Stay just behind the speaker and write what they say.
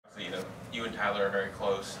and Tyler are very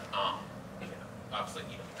close. You know, obviously,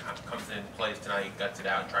 comes in, plays tonight, guts it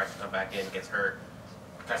out, tries to come back in, gets hurt,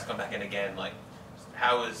 tries to come back in again. Like,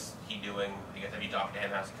 how is he doing? Have you talked to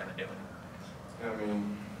him? How's he kind of doing? Yeah, I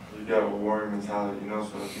mean, you got a warrior mentality, so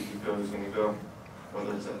if you can go, he's going to go,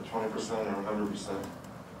 whether it's at 20% or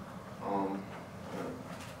 100%.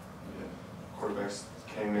 Quarterbacks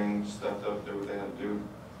came in, stepped up, did what they had to do.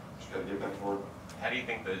 Just got to get back to work. How do you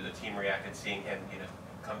think the team reacted seeing him,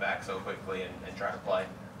 come back so quickly and try to play?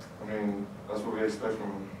 I mean, that's what we expect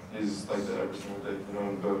from him. He's like that every single day,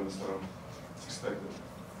 in the building, so it's expected.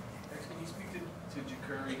 Can you speak to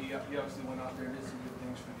Ja'Cory? He obviously went out there and did some good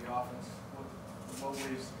things for the offense. What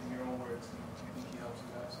ways, in your own words, do you think he helps you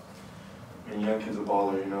guys? I mean, young kid's a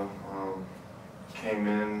baller, came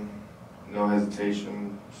in, no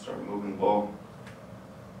hesitation, started moving the ball.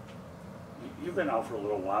 You've been out for a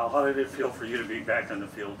little while. How did it feel for you to be back on the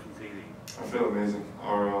field competing? I feel amazing.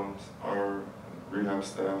 Our rehab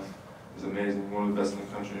staff is amazing. One of the best in the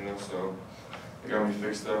country, so they got me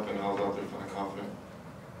fixed up, and I was out there feeling confident.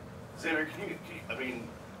 Xavier, I mean,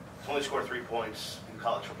 to only score 3 points in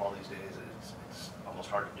college football these days, it's almost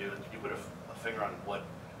hard to do. Can you put a finger on what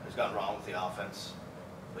has gone wrong with the offense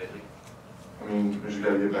lately? I mean, we just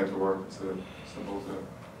got to get back to work. It's as simple as that.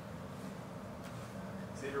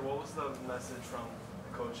 Xavier, what was the message from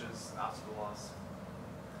the coaches after the loss?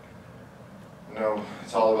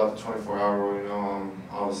 It's all about the 24-hour rule,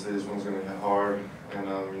 obviously this one's going to hit hard, and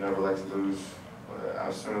you never like to lose. But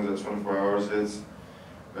as soon as that 24 hours hits,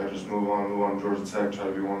 we got to just move on to Georgia Tech, try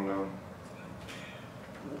to be 1-0.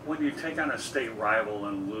 When you take on a state rival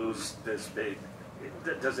and lose this big,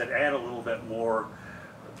 does it add a little bit more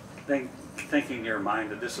thinking in your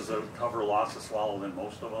mind that this is a tougher loss to swallow than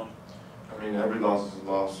most of them? I mean, every loss is a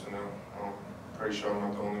loss, I'm pretty sure I'm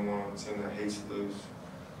not the only one on the team that hates to lose.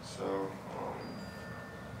 So,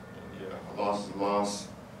 yeah, a loss is a loss.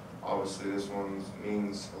 Obviously, this one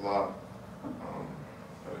means a lot.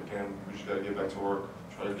 But again, we just got to get back to work,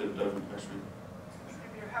 try to get it done next week.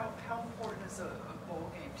 Xavier, how important is a bowl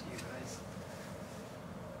game to you guys?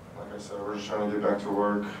 Like I said, we're just trying to get back to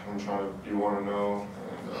work. I'm trying to be 1-0,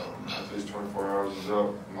 and after these 24 hours is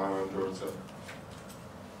up, Miami and Georgia Tech.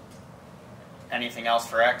 Anything else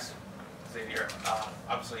for X? Xavier,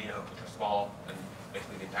 obviously, Coach Ball and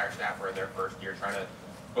basically the entire staff were in their first year trying to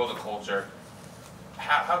build a culture.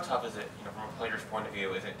 How tough is it, from a player's point of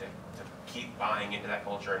view, is it to keep buying into that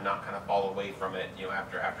culture and not kind of fall away from it,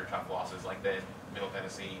 after tough losses like the Middle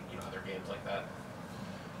Tennessee, other games like that?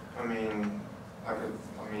 I mean,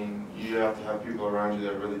 you have to have people around you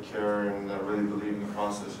that really care and that really believe in the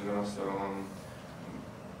process, So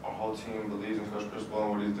our whole team believes in Coach Ball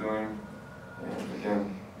and what he's doing. And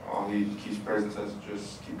again, all he keeps praising us is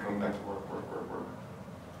just keep coming back to work.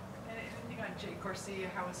 And anything on Jake Garcia,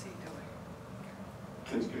 how is he doing?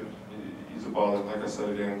 Kid's good. He's a baller. Like I said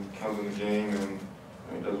again, comes in the game and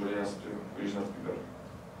he does what he has to do. We just have to be better.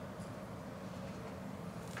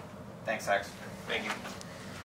 Thanks, X. Thank you.